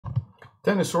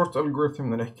تاني sort algorithm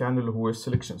بدنا نحكي عنه اللي هو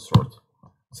selection sort.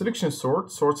 Selection sort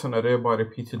sorts an array by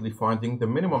repeatedly finding the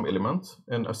minimum element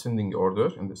in ascending order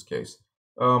in this case.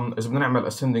 إذا بدنا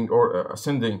نعمل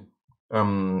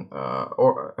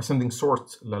ascending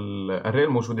sort للarray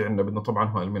الموجودة عندنا بدنا طبعا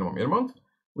هون المينيمم element،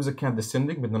 وإذا كان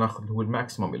descending بدنا ناخذ اللي هو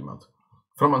الماكسيمم element.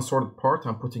 From unsorted part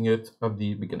I'm putting it at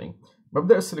the beginning.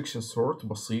 مبدأ السلكشن sort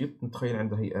بسيط، نتخيل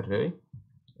عندها هي array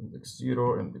index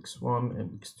 0 index 1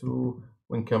 index 2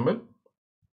 ونكمل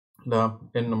ل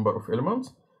n number of elements.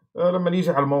 لما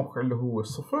نيجي على الموقع اللي هو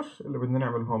الصفر، اللي بدنا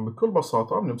نعمل هون بكل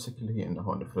بساطة بنمسك اللي هي إنه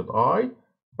هون نفرض i،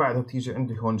 بعدها بتيجي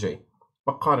عندي هون j،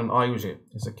 بقارن i و j.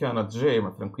 إذا كانت j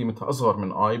مثلا قيمتها أصغر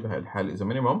من i بهاي الحالة إذا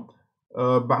minimum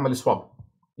بعمل swap،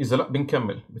 إذا لا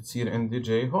بنكمل بتصير عندي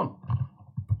j هون.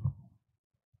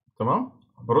 تمام؟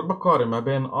 برد بقارن ما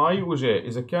بين i و j،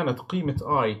 إذا كانت قيمة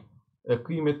i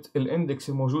قيمة الاندكس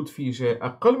الموجود فيه j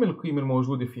أقل من القيمة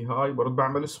الموجودة فيها i برد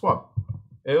بعمل swap،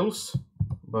 else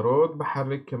برد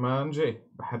بحرك كمان j،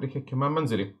 بحركها كمان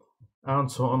منزلي and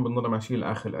so on بنضل ماشي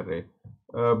لآخر الاري.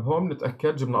 بهون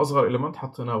بنتأكد جبنا أصغر إيلمنت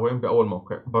حطيناه وين بأول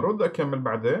موقع. برد أكمل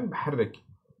بعدين بحرك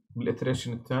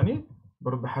بالإتريشن الثاني،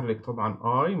 برد بحرك طبعا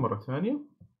i مرة ثانية،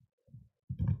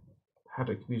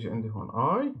 بحرك بيجي عندي هون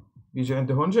i، بيجي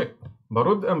عندي هون j.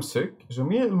 برد أمسك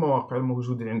جميع المواقع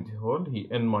الموجودة عندي هون هي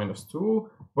n-2،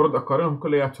 برد أقارنهم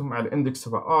كلياتهم على الاندكس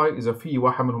تبع i، إذا في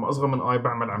واحد منهم أصغر من i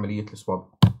بعمل عملية السواب.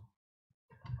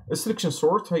 السلكشن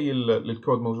سورت هي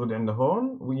الكود موجود عندنا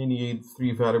هون. we need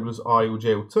 3 variables i و j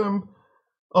و temp.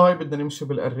 i بدنا نمشي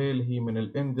بالاري اللي هي من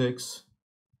الاندكس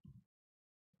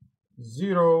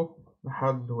 0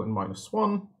 لحد اللي هو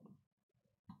n-1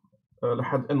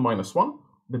 لحد n-1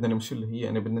 بدنا نمشي اللي هي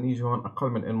يعني بدنا نيجي هون اقل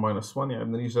من n-1، يعني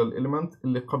بدنا نيجي للإليمنت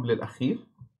اللي قبل الاخير.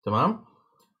 تمام.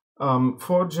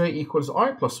 for j equals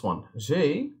i plus 1 j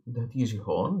بدها تيجي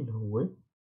هون اللي هو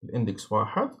الاندكس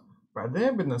 1،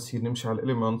 بعدين بدنا نصير نمشي على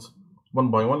الاليمنت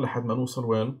 1 باي 1 لحد ما نوصل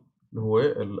وين اللي هو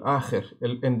الاخر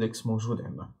الاندكس موجود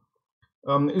عندنا.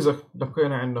 اذا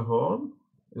دقينا عندنا هون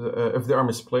if they are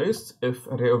misplaced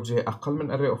if array of j اقل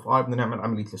من array of i بدنا نعمل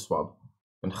عمليه السواب.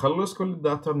 بنخلص كل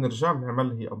الداتا بنرجع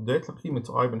بنعمل هي ابديت لقيمه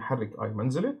i، بنحرك i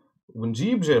منزله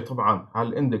وبنجيب j طبعا على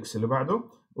الاندكس اللي بعده،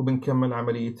 وبنكمل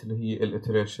عمليه اللي هي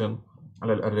الاتريشن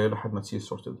على الاري لحد ما تصير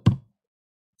sorted.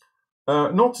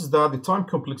 Notice that the time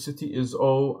complexity is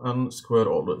O(n) square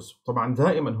always. طبعا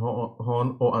دائما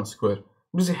هون O(n) square.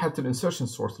 بزي حتى الانسرشن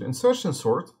سورت. الانسرشن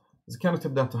سورت إذا كانت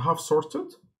الداتا half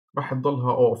sorted راح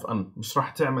تضلها O of n، مش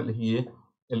راح تعمل اللي هي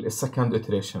السكند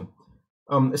iteration.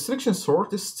 السلكشن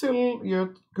سورت is still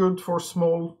yet good for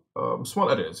small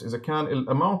arrays إذا كان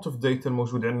الامount of data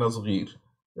الموجود عندنا صغير.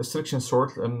 السلكشن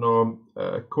سورت لأنه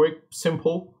quick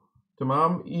simple،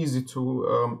 تمام، easy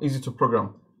to program،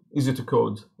 easy to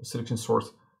code selection sort،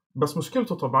 بس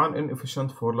مشكلته طبعا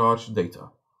inefficient for large data.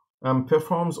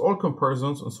 Performs all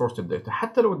comparisons on sorted data.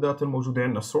 حتى لو الداتا الموجودة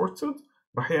عندنا sorted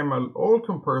راح يعمل all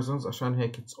comparisons، عشان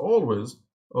هيك it's always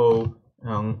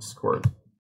O(n) squared.